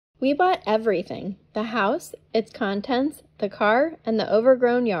We bought everything: the house, its contents, the car, and the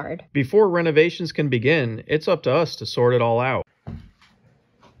overgrown yard. Before renovations can begin, it's up to us to sort it all out.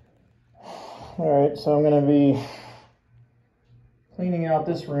 All right, so I'm going to be cleaning out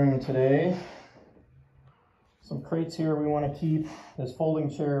this room today. Some crates here we want to keep. This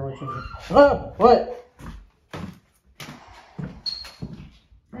folding chair, which is... Oh, what?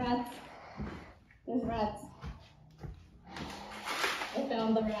 Rats. There's rats. I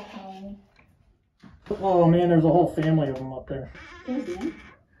found the rat colony. Oh man, there's a whole family of them up there. Can you see them?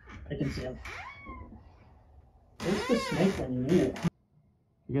 I can see them. Where's the snake when you need it?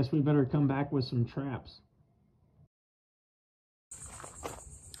 I guess we better come back with some traps.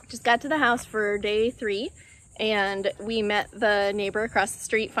 Just got to the house for day 3, and we met the neighbor across the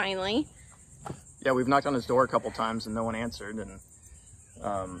street finally. Yeah, we've knocked on his door a couple times and no one answered,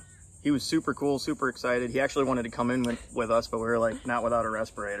 and he was super cool, super excited. He actually wanted to come in with us, but we were like, not without a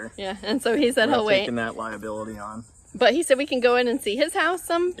respirator. Yeah, and so he said We're he'll wait. taking that liability on. But he said we can go in and see his house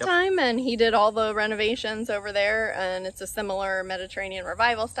sometime, and he did all the renovations over there, and it's a similar Mediterranean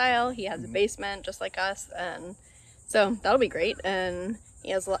revival style. He has a basement just like us, and so that'll be great. And he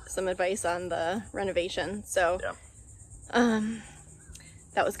has some advice on the renovation, so Yeah.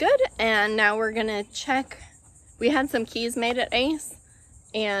 that was good. And now we're gonna check. We had some keys made at Ace,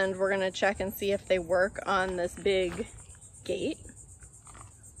 and we're gonna check and see if they work on this big gate.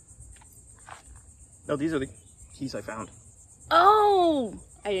 No, these are the keys I found. Oh,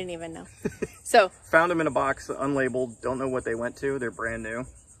 I didn't even know. So Found them in a box, unlabeled. Don't know what they went to. They're brand new.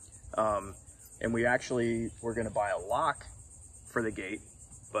 And we actually were going to buy a lock for the gate,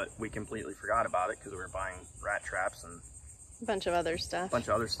 but we completely forgot about it because we were buying rat traps and a bunch of other stuff.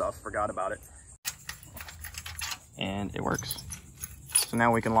 Forgot about it. And it works. So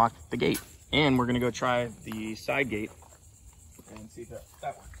now we can lock the gate. And we're going to go try the side gate and see if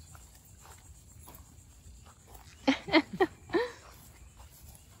that works.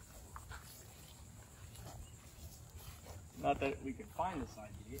 Not that we could find the side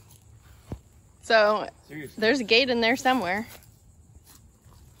gate. So Seriously. there's a gate in there somewhere.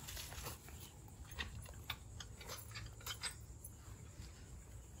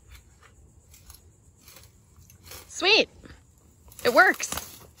 Sweet. It works.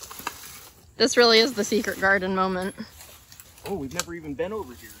 This really is the secret garden moment. Oh, we've never even been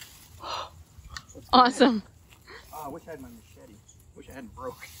over here. Awesome. Oh, I wish I had my machete. Wish I hadn't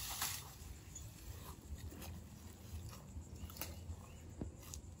broke.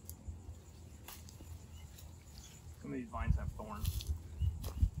 Some of these vines have thorns.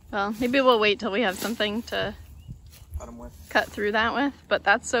 Well, maybe we'll wait till we have something to Cut them with. cut through that with, but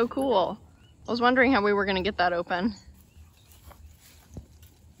that's so cool. I was wondering how we were going to get that open.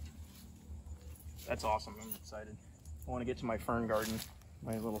 That's awesome. I'm excited. I want to get to my fern garden.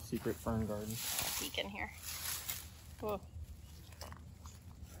 My little secret fern garden. Peek in here. Whoa.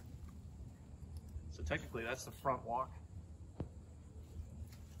 So technically that's the front walk.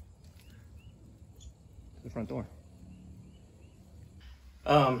 The front door.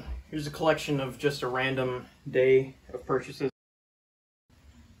 Here's a collection of just a random day of purchases.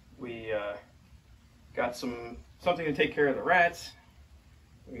 We got something to take care of the rats.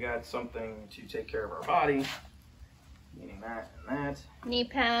 We got something to take care of our body, meaning that and that. Knee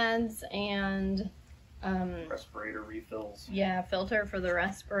pads and Respirator refills. yeah, filter for the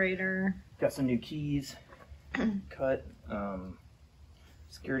respirator. Got some new keys. Cut.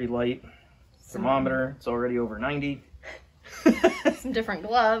 Security light. Thermometer. It's already over 90. Some different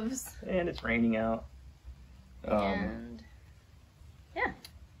gloves. And it's raining out. And yeah.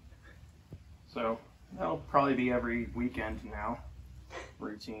 So that'll probably be every weekend now.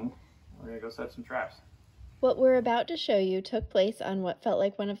 Routine. We're gonna go set some traps. What we're about to show you took place on what felt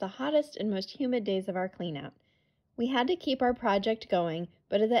like one of the hottest and most humid days of our cleanout. We had to keep our project going,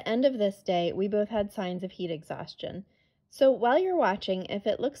 but at the end of this day, we both had signs of heat exhaustion. So while you're watching, if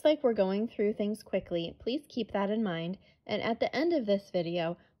it looks like we're going through things quickly, please keep that in mind, and at the end of this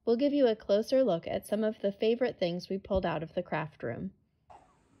video, we'll give you a closer look at some of the favorite things we pulled out of the craft room.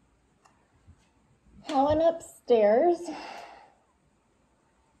 I went upstairs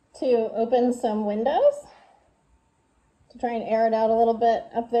to open some windows to try and air it out a little bit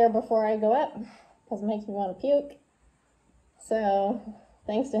up there before I go up, because it makes me want to puke. So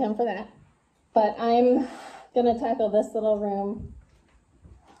thanks to him for that. But I'm gonna tackle this little room.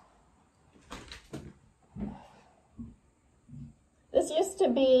 This used to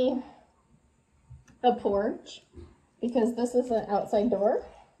be a porch because this is an outside door,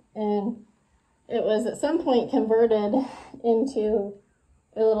 and it was at some point converted into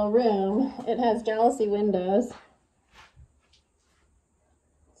a little room. It has jalousie windows,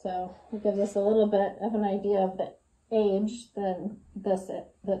 So it gives us a little bit of an idea of the age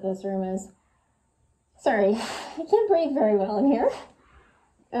that this room is. Sorry, I can't breathe very well in here.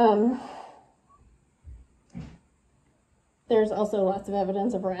 There's also lots of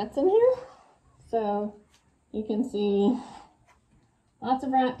evidence of rats in here. So you can see lots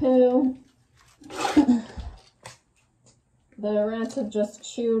of rat poo. The rats have just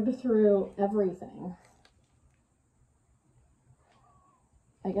chewed through everything.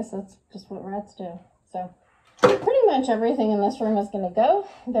 I guess that's just what rats do. So pretty much everything in this room is going to go.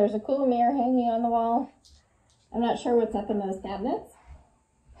 There's a cool mirror hanging on the wall. I'm not sure what's up in those cabinets.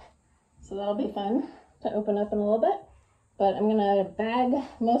 So that'll be fun to open up in a little bit. But I'm going to bag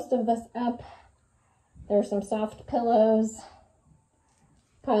most of this up. There's some soft pillows,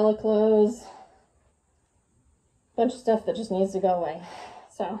 pile of clothes, bunch of stuff that just needs to go away.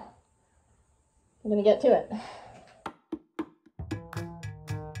 So I'm going to get to it.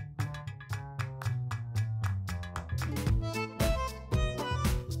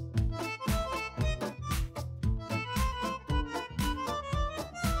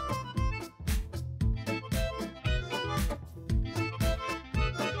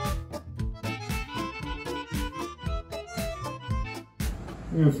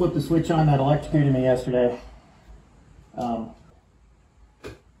 I'm going to flip the switch on that electrocuted me yesterday. So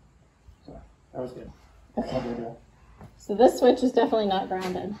that was good. Okay. So this switch is definitely not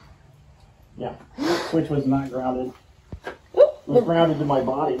grounded. Yeah, this switch was not grounded. It was grounded to my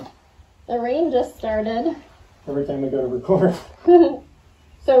body. The rain just started. Every time we go to record.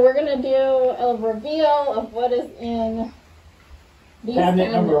 So we're going to do a reveal of what is in these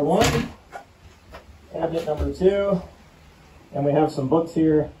Cabinet number cabinets. 1, cabinet number 2, and we have some books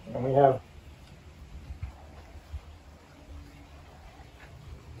here, and we have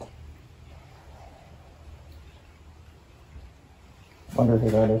wonder who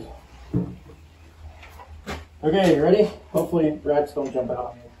that is. Okay, you ready? Hopefully rats don't jump out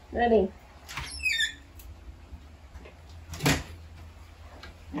on you. Ready.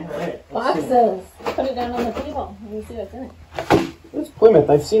 Alright. Boxes. Put it down on the table. Let me see what's in it. It's Plymouth.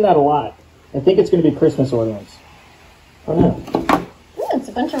 I've seen that a lot. I think it's going to be Christmas ornaments. Oh no. Ooh, it's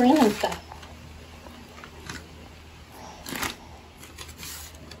a bunch of random stuff.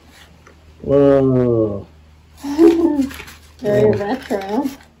 Whoa. Very retro.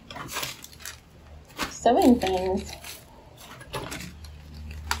 Sewing things.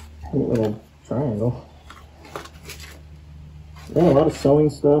 Neat little triangle. Yeah, a lot of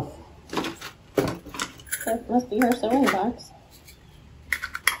sewing stuff. That must be her sewing box.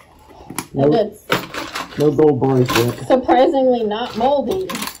 No, And it's no gold bars yet. surprisingly not moldy.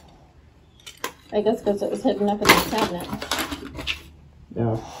 I guess because it was hidden up in the cabinet.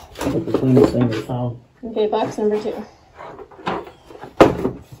 Yeah, like the cleanest thing we found. Okay, box number 2.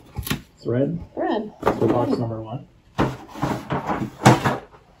 Thread. Thread. So box number 1.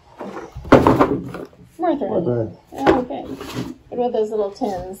 More thread. More thread. Okay. What about those little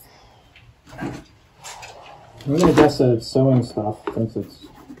tins? I'm gonna guess that it's sewing stuff since it's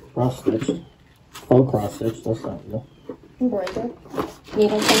cross stitched. Faux cross stitched. That's not real. Embroidered.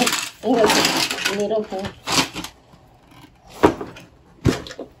 Needle point. Needle point.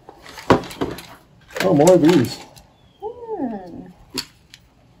 Oh, more of these.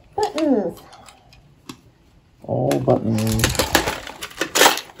 Buttons. All buttons.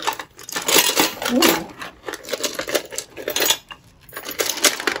 Ooh.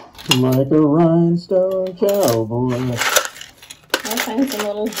 Like a rhinestone cowboy. I'll find some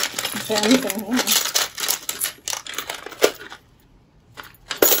little gems in here.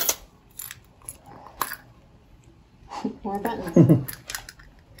 More buttons.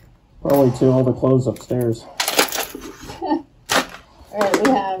 Probably to all the clothes upstairs. Alright, we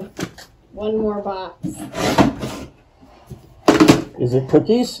have one more box. Is it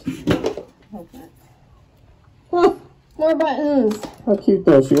cookies? Okay. Oh, more buttons. How cute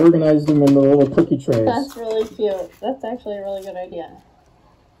though. She organized them in the little cookie trays. That's really cute. That's actually a really good idea.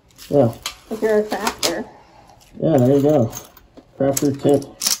 Yeah. If you're a crafter. Yeah, there you go. Crafter tip.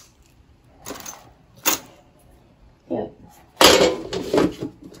 Cute.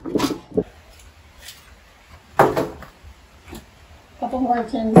 Couple more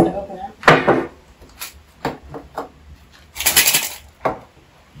tins to open up.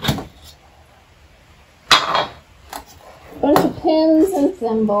 Bunch of pins and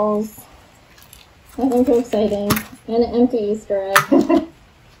symbols. Nothing too exciting. And an empty Easter egg.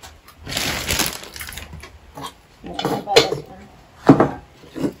 Alright, how about this one?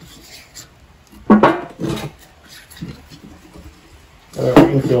 That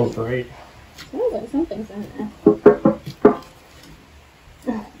ring feels great. Oh, but something's in there.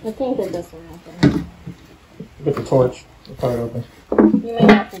 I can't get this one open. Get the torch. The card open. You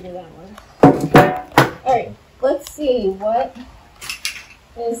might have to do that one. Alright, let's see what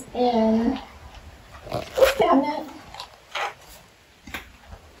is in this cabinet.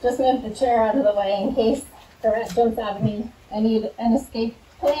 Just move the chair out of the way in case the rat jumps out at me. I need an escape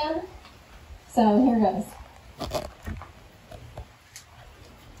plan. So here goes.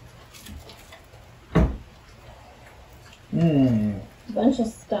 A bunch of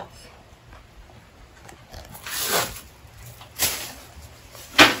stuff.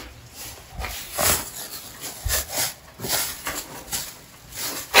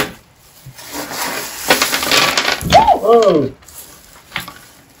 Whoa!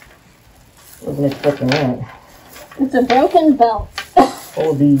 Wasn't expecting that. It's a broken belt.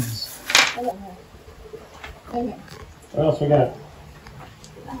 Full of beads. I don't know. Okay. What else we got?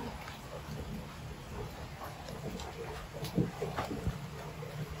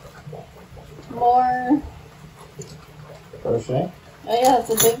 More. Crochet. Oh yeah, it's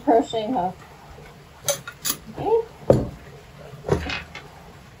a big crochet hook. Okay.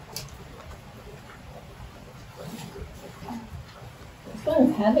 This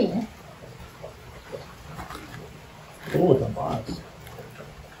one's heavy. Cool looking box.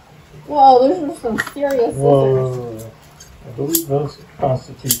 Whoa, those are some serious scissors. Whoa. I believe those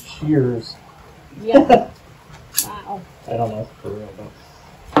constitute shears. Yeah. Wow. I don't know for real, but.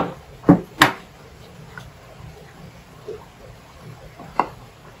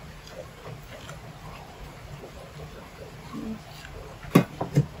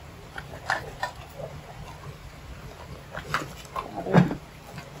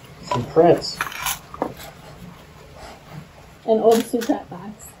 Some prints. An old Suprat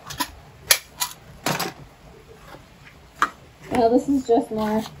box. Well, this is just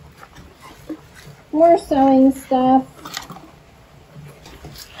more sewing stuff.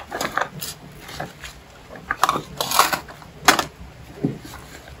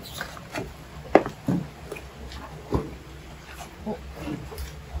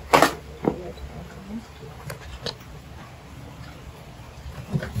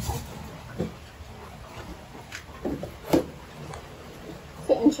 It's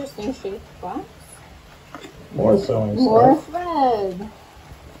an interesting shaped box. More sewing More stuff. thread.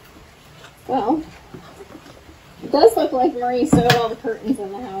 Well, it does look like Marie sewed all the curtains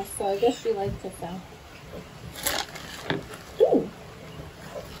in the house, so I guess she liked to sew. Ooh.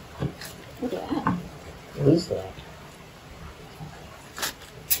 Look at that. What is that?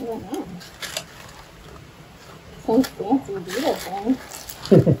 I don't know. Some fancy beetle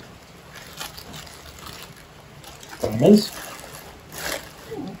thing. Diamonds?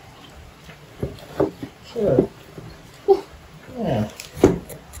 Sure. Yeah.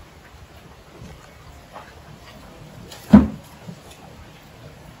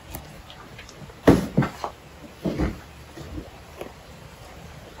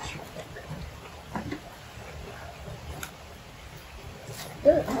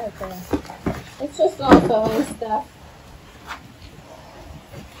 Dirt out there. It's just all sewing stuff.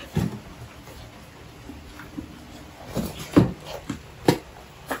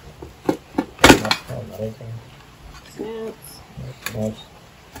 Snaps. Nice.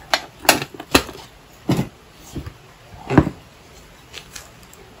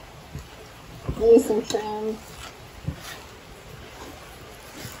 Maybe some trim.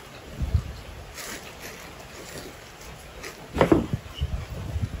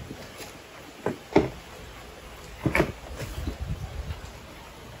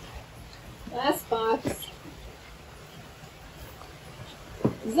 Last box.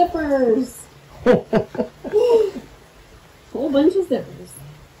 Zippers. Whole bunch of zippers.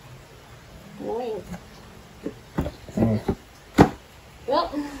 Alright. Well,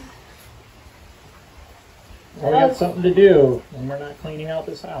 Well, we got something to do when we're not cleaning out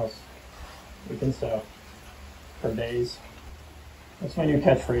this house. We can sew for days. That's my new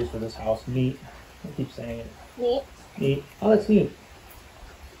catchphrase for this house. Neat. I keep saying it. neat. Neat. Oh, that's neat.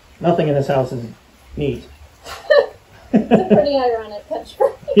 Nothing in this house is neat. It's a pretty ironic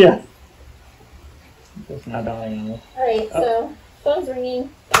catchphrase. Yeah. It's not dying on me. Alright, so phone's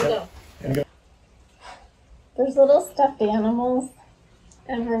ringing. Gotta go. Gonna go. There's little stuffed animals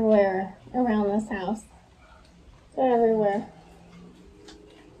everywhere around this house. They're everywhere.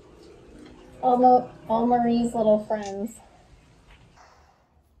 All Marie's little friends.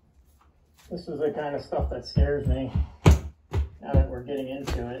 This is the kind of stuff that scares me now that we're getting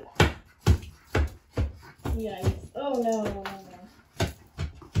into it. Yikes. Oh no.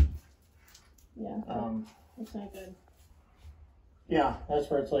 Yeah, that's not good. Yeah, that's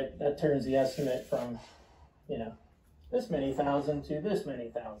where it's like, that turns the estimate from, you know, this many thousand to this many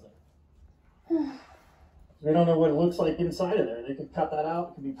thousand. We don't know what it looks like inside of there. They could cut that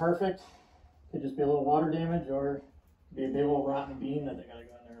out. It could be perfect. It could just be a little water damage, or it could be a big old rotten beam that they gotta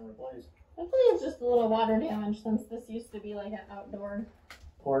go in there and replace. Hopefully it's just a little water damage, since this used to be like an outdoor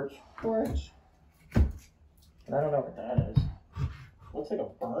Porch. And I don't know what that is. Looks like a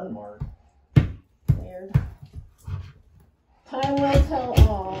burn mark. Weird. Time will tell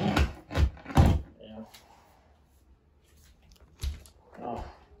all. Yeah. Oh.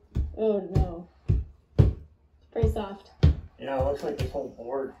 Oh no. It's pretty soft. Yeah, it looks like this whole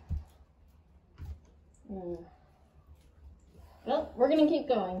board. Well, we're gonna keep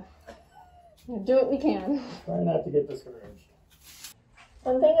going. We'll do what we can. Try not to get discouraged.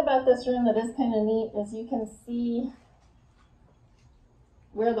 One thing about this room that is kind of neat is you can see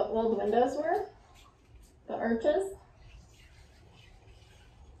where the old windows were, the arches.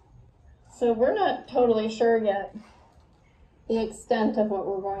 So we're not totally sure yet the extent of what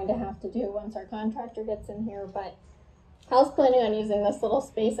we're going to have to do once our contractor gets in here, but Hal's planning on using this little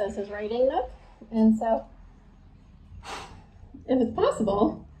space as his writing nook, and so if it's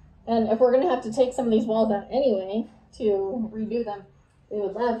possible, and if we're going to have to take some of these walls out anyway to redo them, we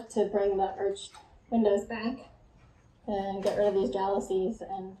would love to bring the arched windows back and get rid of these jalousies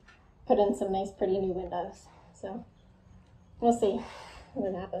and put in some nice pretty new windows. So we'll see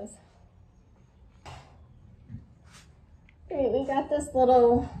what happens. Great, we got this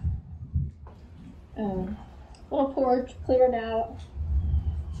little porch cleared out,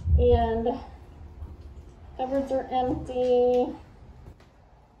 and cupboards are empty.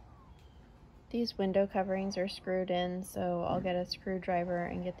 These window coverings are screwed in, so I'll get a screwdriver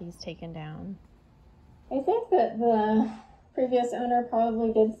and get these taken down. I think that the previous owner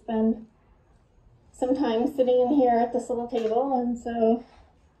probably did spend some time sitting in here at this little table, and so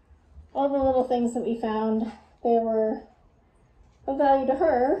all the little things that we found, they were of value to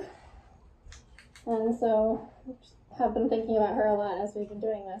her, and so have been thinking about her a lot as we've been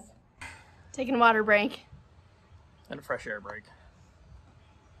doing this. Taking a water break. And a fresh air break.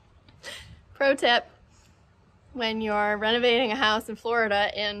 Pro tip, when you're renovating a house in Florida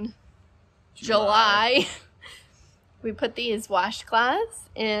in July, we put these washcloths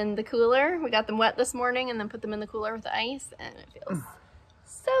in the cooler. We got them wet this morning and then put them in the cooler with ice, and it feels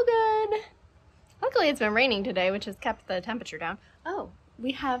so good. Luckily it's been raining today, which has kept the temperature down. Oh,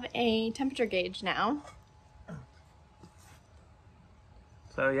 we have a temperature gauge now.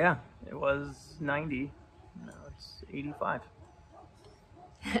 So yeah, it was 90, now it's 85.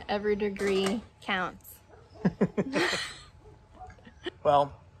 Every degree counts.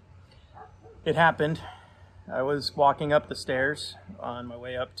 Well, it happened. I was walking up the stairs on my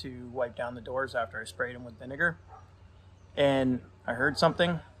way up to wipe down the doors after I sprayed them with vinegar, and I heard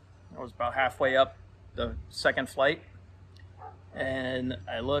something. I was about halfway up the second flight, and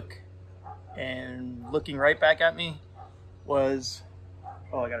I look, and looking right back at me was,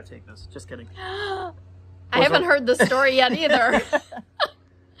 oh, I gotta take this, just kidding. I haven't heard the story yet either.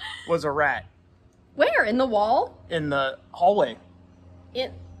 Was a rat. Where? In the wall? In the hallway.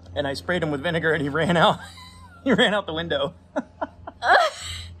 And I sprayed him with vinegar and he ran out. He ran out the window.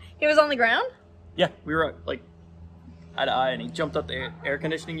 He was on the ground? Yeah, we were like eye to eye, and he jumped up the air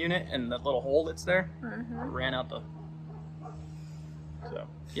conditioning unit and that little hole that's there. Ran out the... So,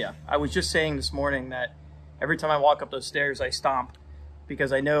 yeah. I was just saying this morning that every time I walk up those stairs, I stomp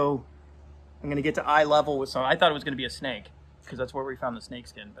because I know I'm going to get to eye level with some... I thought it was going to be a snake because that's where we found the snake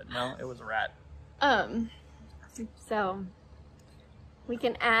skin, but no, it was a rat. So we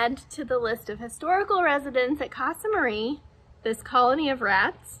can add to the list of historical residents at Casa Marie this colony of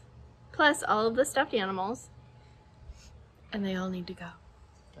rats, plus all of the stuffed animals, and they all need to go.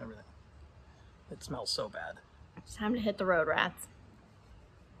 Everything. It smells so bad. It's time to hit the road, rats.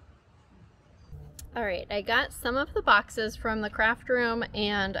 All right, I got some of the boxes from the craft room,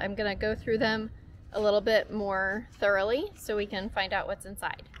 and I'm gonna go through them a little bit more thoroughly so we can find out what's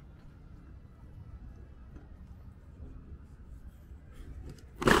inside.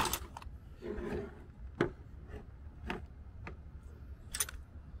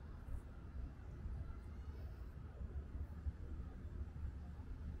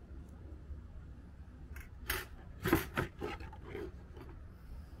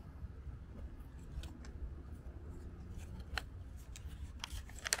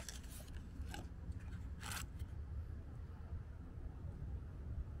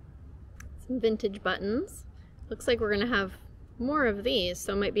 Some vintage buttons. Looks like we're gonna have more of these,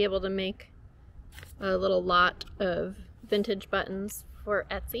 so I might be able to make a little lot of vintage buttons for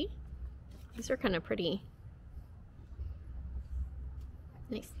Etsy. These are kind of pretty.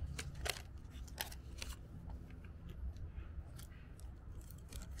 Nice.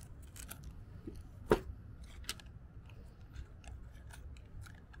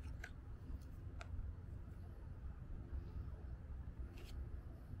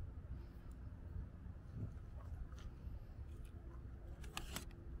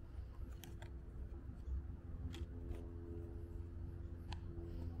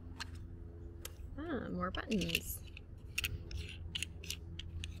 more buttons.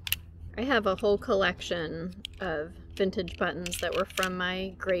 I have a whole collection of vintage buttons that were from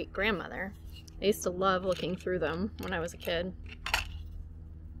my great-grandmother. I used to love looking through them when I was a kid.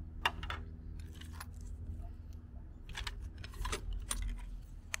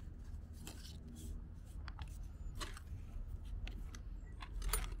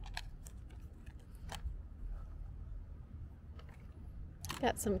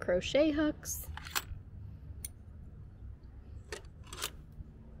 Got some crochet hooks.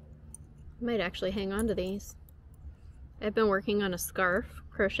 Might actually hang on to these. I've been working on a scarf,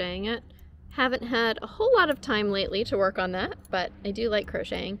 crocheting it. Haven't had a whole lot of time lately to work on that, but I do like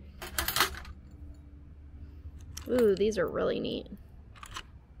crocheting. Ooh, these are really neat.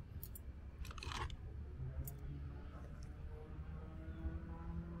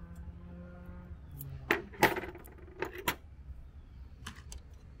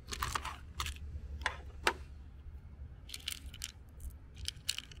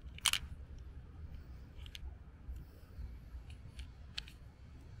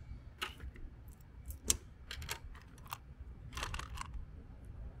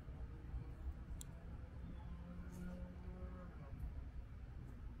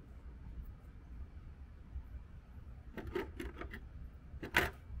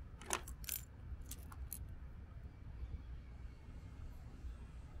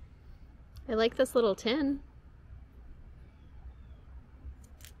 I like this little tin.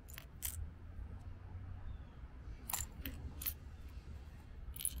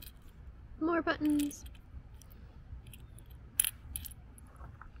 More buttons.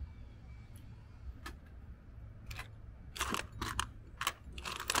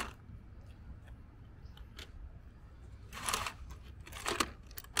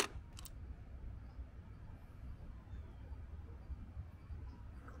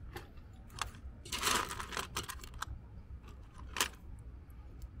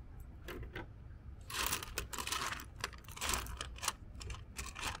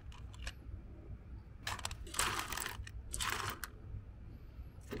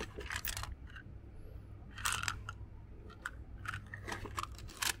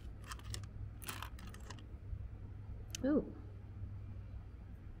 Ooh.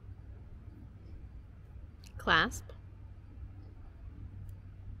 Clasp.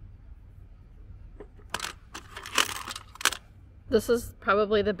 This is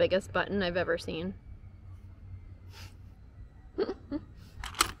probably the biggest button I've ever seen. This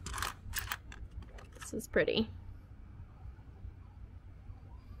is pretty.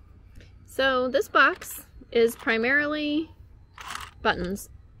 So this box is primarily buttons.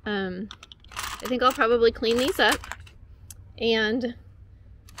 I think I'll probably clean these up and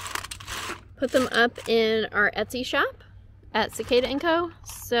put them up in our Etsy shop at Cicada & Co.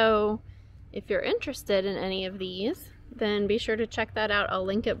 So if you're interested in any of these, then be sure to check that out. I'll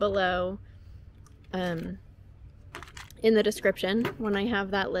link it below in the description when I have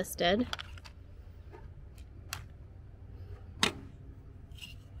that listed.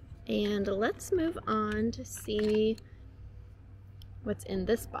 And let's move on to see what's in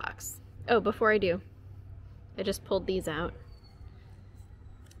this box. Oh, before I do, I just pulled these out.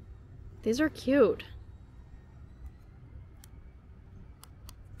 These are cute.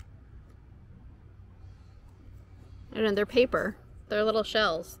 And they're paper. They're little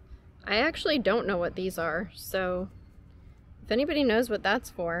shells. I actually don't know what these are, so if anybody knows what that's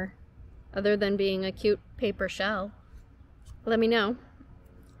for, other than being a cute paper shell, let me know.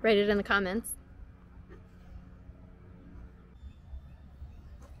 Write it in the comments.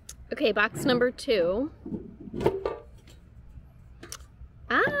 Okay, box number 2.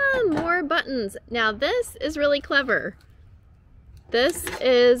 Ah, more buttons. Now this is really clever. This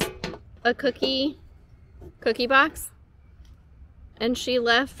is a cookie box, and she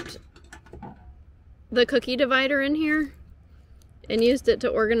left the cookie divider in here and used it to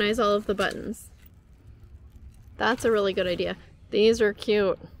organize all of the buttons. That's a really good idea. These are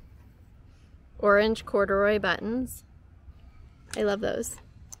cute. Orange corduroy buttons. I love those.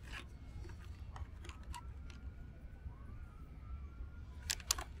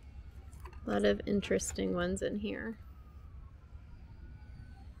 A lot of interesting ones in here.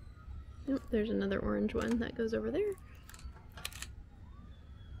 Oh, there's another orange one that goes over there.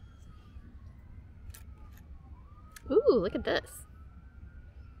 Ooh, look at this.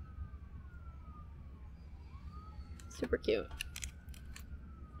 Super cute.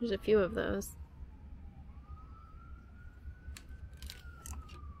 There's a few of those.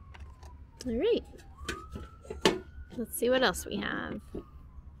 All right. Let's see what else we have.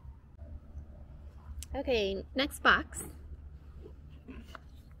 Okay, next box.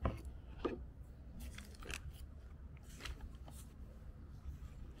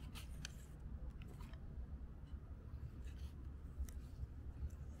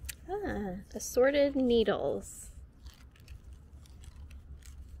 Ah, assorted needles.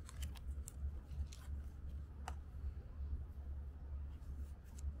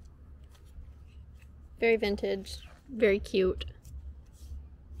 Very vintage, very cute.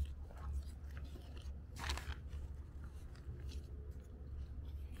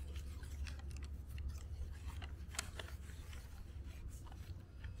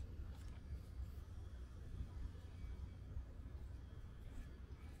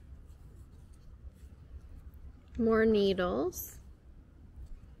 More needles.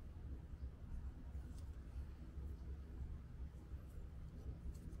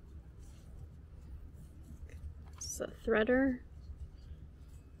 It's a threader.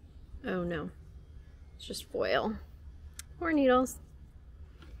 Oh no, it's just foil. More needles.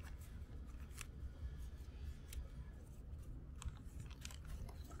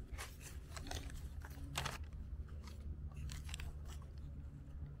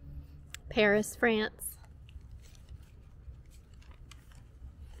 Paris, France.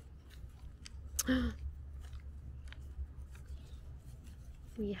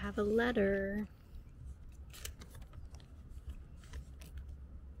 We have a letter.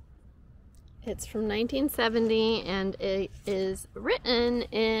 It's from 1970 and it is written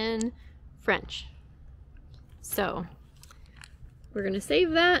in French. So we're gonna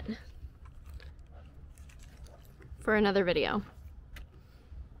save that for another video.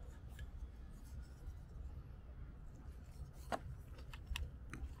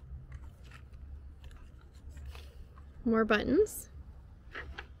 More buttons.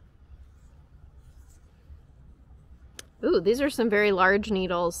 Ooh, these are some very large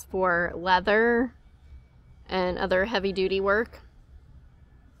needles for leather and other heavy-duty work.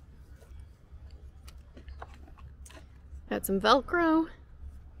 Got some Velcro.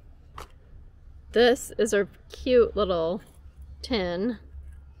 This is a cute little tin.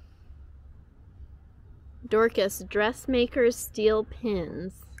 Dorcas Dressmaker's Steel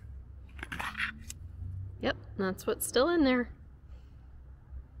Pins. Yep, that's what's still in there.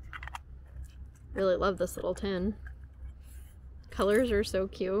 Really love this little tin. Colors are so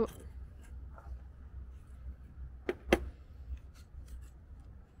cute.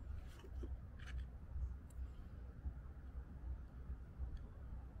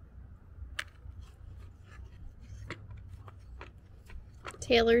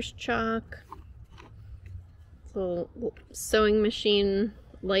 Tailor's chalk. Little sewing machine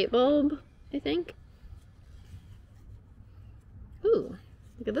light bulb, I think. Ooh,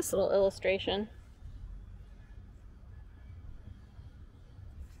 look at this little illustration.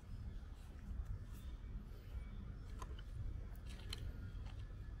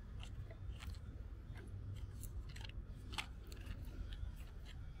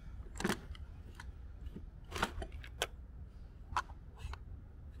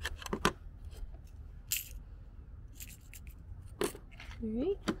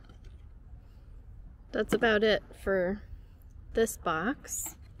 Alright, that's about it for this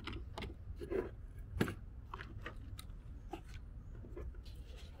box.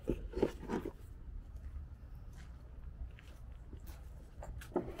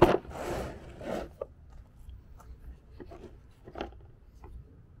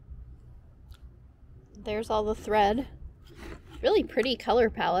 There's all the thread. Really pretty color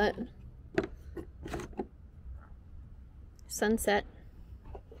palette. Sunset.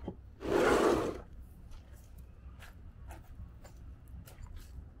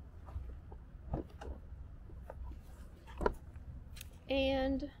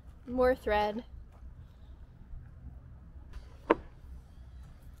 And more thread.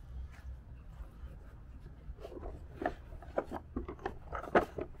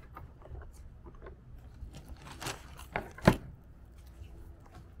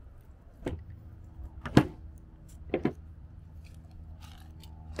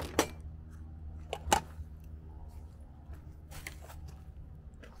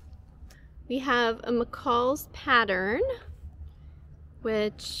 We have a McCall's pattern,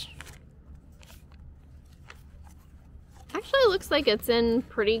 which actually looks like it's in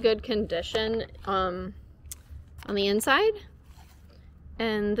pretty good condition on the inside.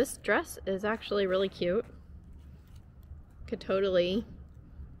 And this dress is actually really cute. Could totally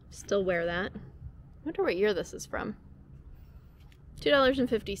still wear that. I wonder what year this is from.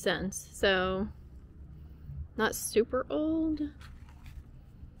 $2.50, so not super old.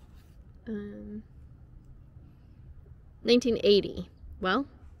 1980. Well,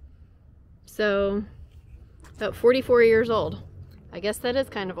 so about 44 years old. I guess that is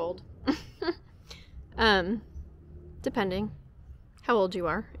kind of old. Depending how old you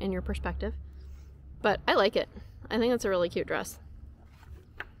are in your perspective. But I like it. I think it's a really cute dress.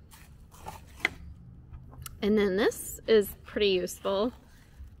 And then this is pretty useful.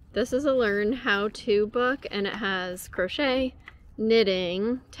 This is a learn how to book, and it has crochet,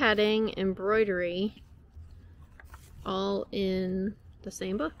 knitting, tatting, embroidery, all in the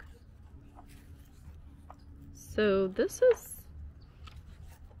same book. So this is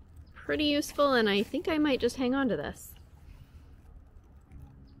pretty useful, and I think I might just hang on to this.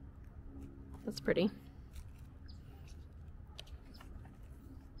 That's pretty.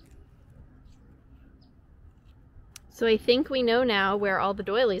 So I think we know now where all the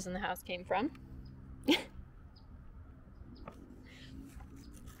doilies in the house came from.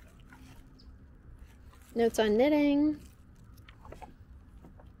 Notes on knitting.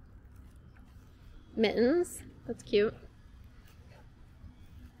 Mittens, that's cute.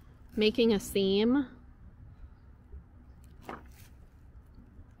 Making a seam.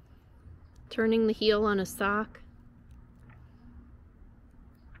 Turning the heel on a sock.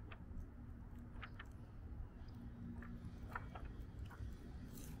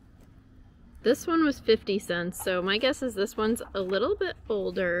 This one was 50 cents, so my guess is this one's a little bit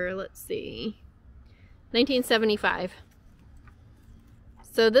older. Let's see. 1975.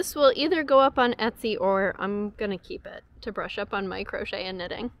 So this will either go up on Etsy or I'm gonna keep it to brush up on my crochet and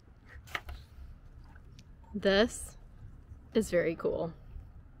knitting. This is very cool.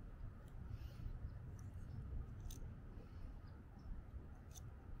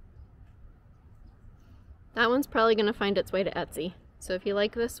 That one's probably gonna find its way to Etsy. So if you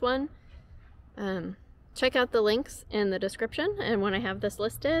like this one, check out the links in the description, and when I have this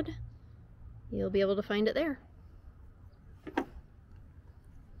listed, you'll be able to find it there.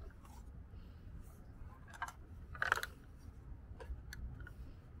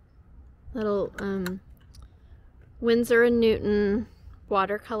 Little Winsor & Newton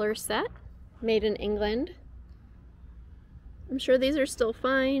watercolor set, made in England. I'm sure these are still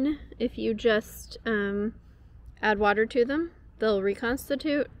fine. If you just add water to them, they'll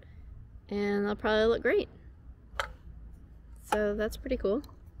reconstitute and they'll probably look great. So that's pretty cool.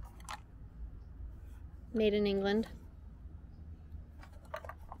 Made in England.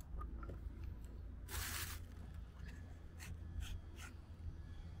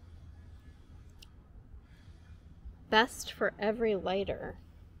 Best for every lighter.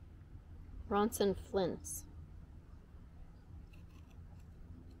 Ronson Flints.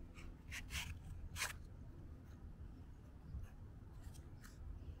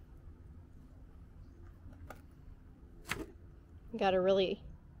 Got a really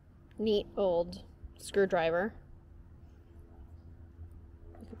neat old screwdriver.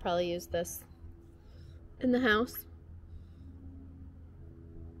 You could probably use this in the house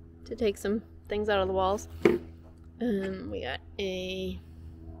to take some things out of the walls. We got a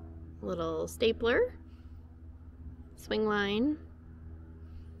little stapler, swing line,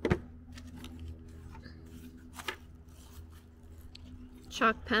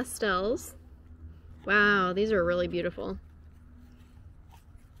 chalk pastels. Wow, these are really beautiful.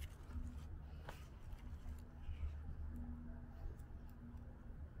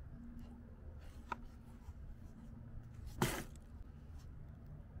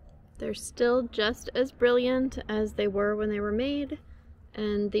 They're still just as brilliant as they were when they were made,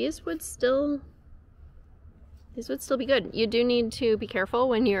 and these would still be good. You do need to be careful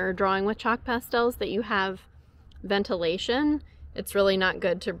when you're drawing with chalk pastels that you have ventilation. It's really not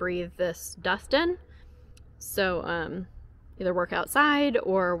good to breathe this dust in. So either work outside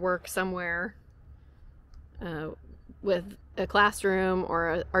or work somewhere with a classroom or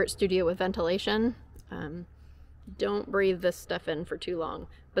an art studio with ventilation. Don't breathe this stuff in for too long.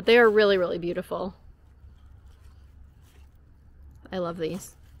 But they are really, really beautiful. I love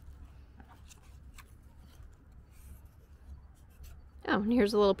these. Oh, and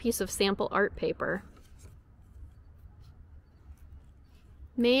here's a little piece of sample art paper.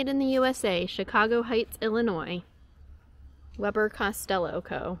 Made in the USA, Chicago Heights, Illinois. Weber Costello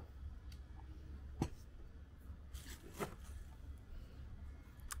Co.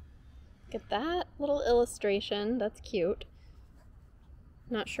 Look at that little illustration. That's cute.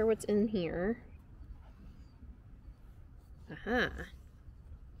 Not sure what's in here. Aha.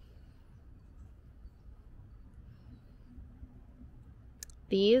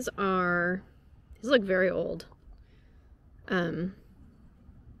 These look very old.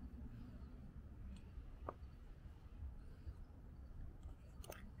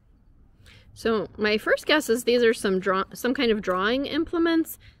 So my first guess is these are some kind of drawing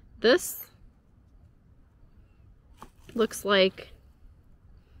implements. This looks like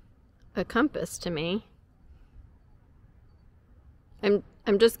a compass to me. I'm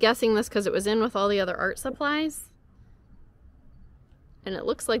just guessing this because it was in with all the other art supplies. And it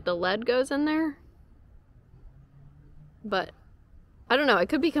looks like the lead goes in there. but I don't know. I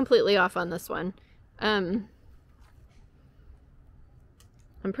could be completely off on this one. I'm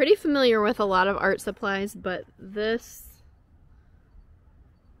pretty familiar with a lot of art supplies, but this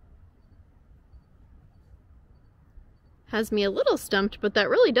has me a little stumped, but that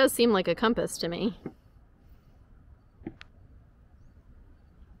really does seem like a compass to me.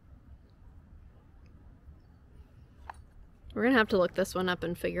 We're gonna have to look this one up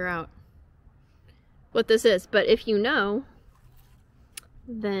and figure out what this is, but if you know,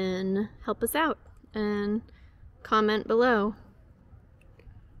 then help us out and comment below.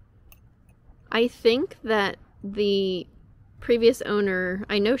 I think that the previous owner,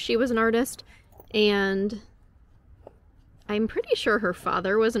 I know she was an artist, and I'm pretty sure her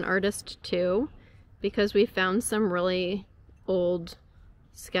father was an artist too, because we found some really old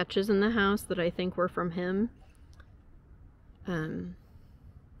sketches in the house that I think were from him.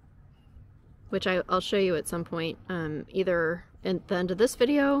 Which I'll show you at some point, either at the end of this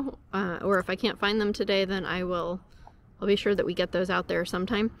video, or if I can't find them today, then I'll be sure that we get those out there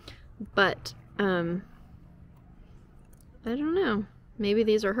sometime. But I don't know, maybe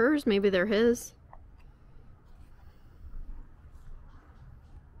these are hers, maybe they're his.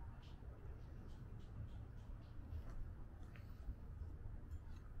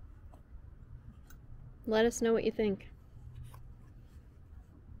 Let us know what you think.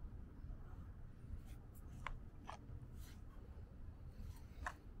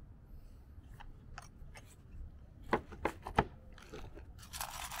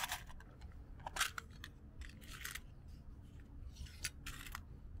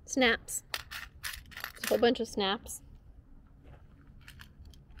 Snaps. It's a whole bunch of snaps.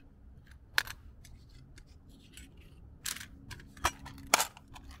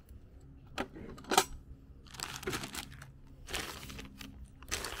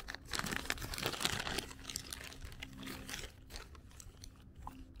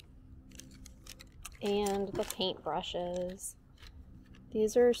 And the paint brushes.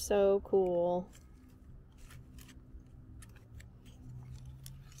 These are so cool.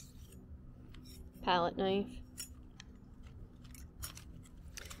 Palette knife.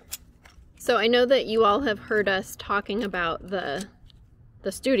 So I know that you all have heard us talking about the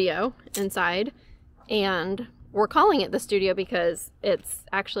studio inside, and we're calling it the studio because it's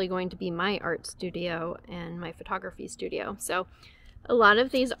actually going to be my art studio and my photography studio. So a lot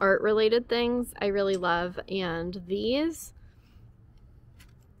of these art related things I really love, and these,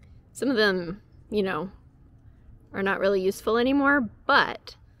 some of them, you know, are not really useful anymore,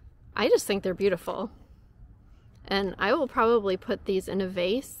 but I just think they're beautiful. And I will probably put these in a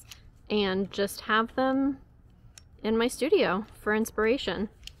vase and just have them in my studio for inspiration,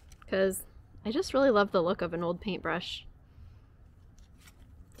 because I just really love the look of an old paintbrush.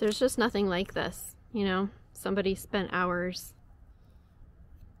 There's just nothing like this, you know? Somebody spent hours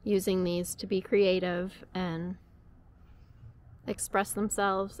using these to be creative and express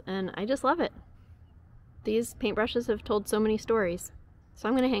themselves, and I just love it. These paintbrushes have told so many stories, so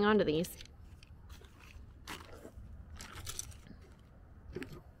I'm going to hang on to these.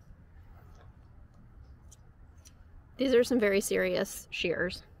 These are some very serious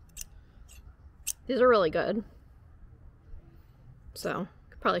shears. These are really good. So,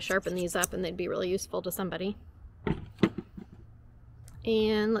 could probably sharpen these up and they'd be really useful to somebody.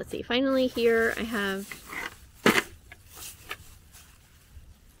 And let's see, finally here I have,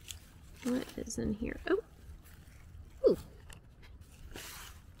 what is in here? Oh, ooh.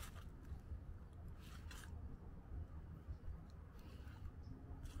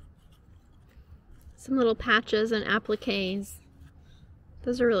 Some little patches and appliques.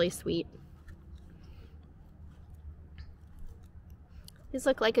 Those are really sweet. These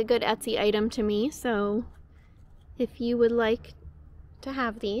look like a good Etsy item to me, so if you would like to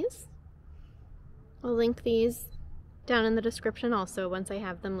have these, I'll link these down in the description also once I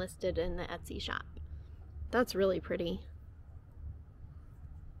have them listed in the Etsy shop. That's really pretty.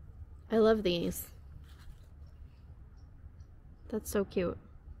 I love these. That's so cute.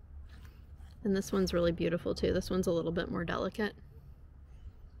 And this one's really beautiful too. This one's a little bit more delicate.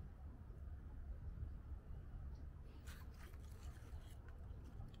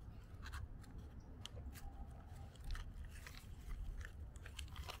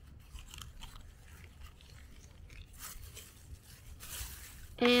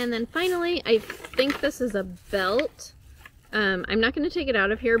 And then finally, I think this is a belt. I'm not going to take it out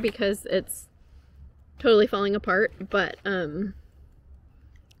of here because it's totally falling apart, but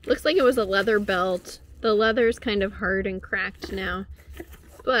looks like it was a leather belt. The leather's kind of hard and cracked now,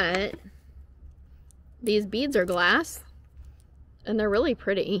 but these beads are glass and they're really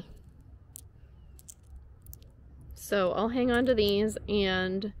pretty. So I'll hang on to these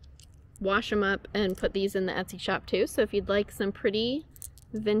and wash them up and put these in the Etsy shop too. So if you'd like some pretty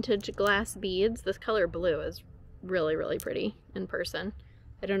vintage glass beads, this color blue is really, really pretty in person.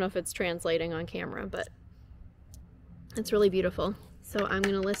 I don't know if it's translating on camera, but it's really beautiful. So I'm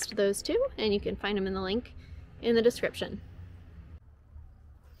going to list those too, and you can find them in the link in the description.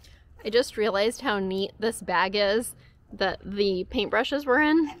 I just realized how neat this bag is that the paintbrushes were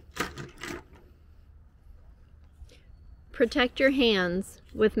in. Protect your hands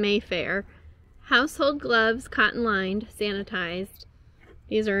with Mayfair. Household gloves, cotton lined, sanitized.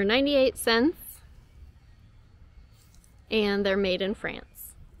 These are 98 cents and they're made in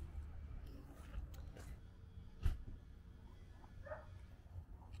France.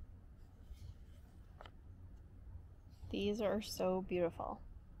 These are so beautiful.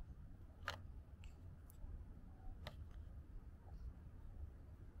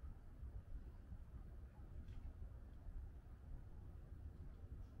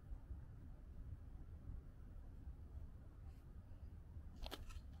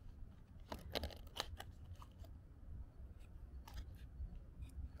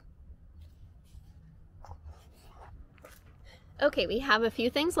 Okay, we have a few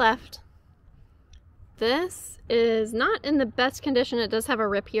things left. This is not in the best condition. It does have a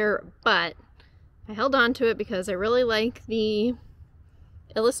rip here, but I held on to it because I really like the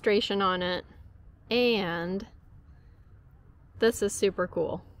illustration on it, and this is super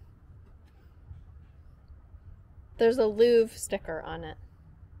cool. There's a Louvre sticker on it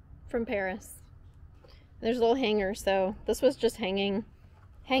from Paris. There's a little hanger, so this was just hanging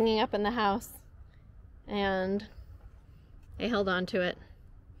up in the house, and I held on to it.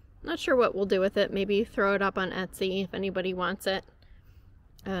 Not sure what we'll do with it. Maybe throw it up on Etsy if anybody wants it.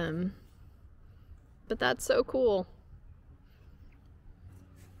 But that's so cool.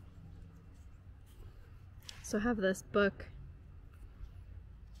 So I have this book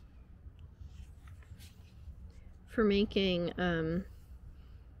for making, I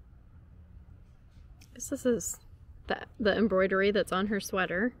guess this is the embroidery that's on her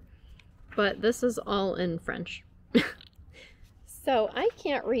sweater, but this is all in French. So I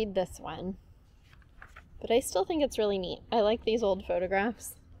can't read this one, but I still think it's really neat. I like these old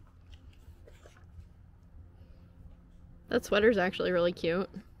photographs. That sweater's actually really cute.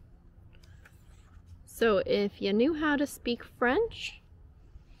 So if you knew how to speak French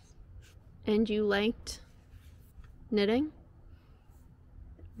and you liked knitting,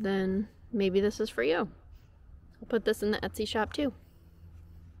 then maybe this is for you. I'll put this in the Etsy shop too.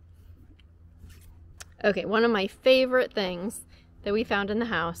 Okay, one of my favorite things that we found in the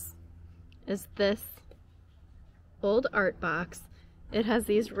house is this old art box. It has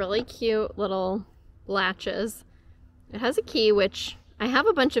these really cute little latches. It has a key, which I have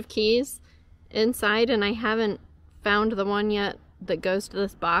a bunch of keys inside and I haven't found the one yet that goes to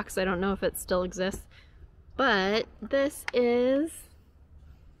this box. I don't know if it still exists, but this is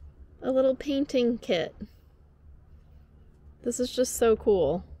a little painting kit. This is just so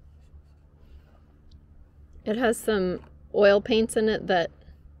cool. It has some oil paints in it that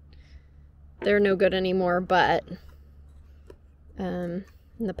they're no good anymore, but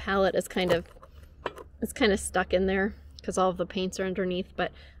the palette is kind of stuck in there because all of the paints are underneath,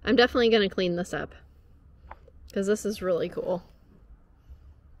 but I'm definitely going to clean this up because this is really cool.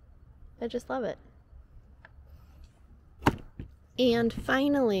 I just love it. And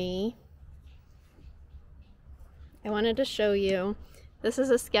finally, I wanted to show you, this is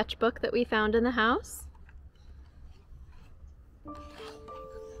a sketchbook that we found in the house.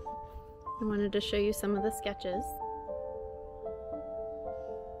 I wanted to show you some of the sketches.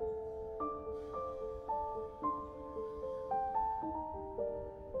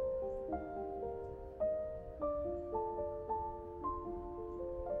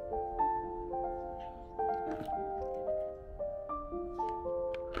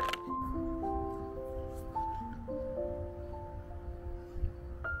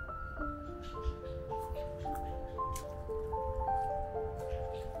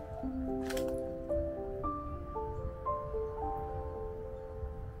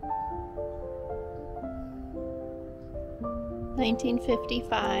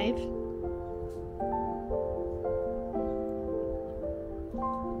 $19.55.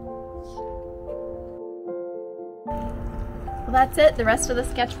 Well, that's it. The rest of the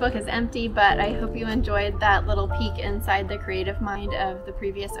sketchbook is empty, but I hope you enjoyed that little peek inside the creative mind of the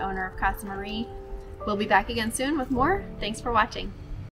previous owner of Casa Marie. We'll be back again soon with more. Thanks for watching.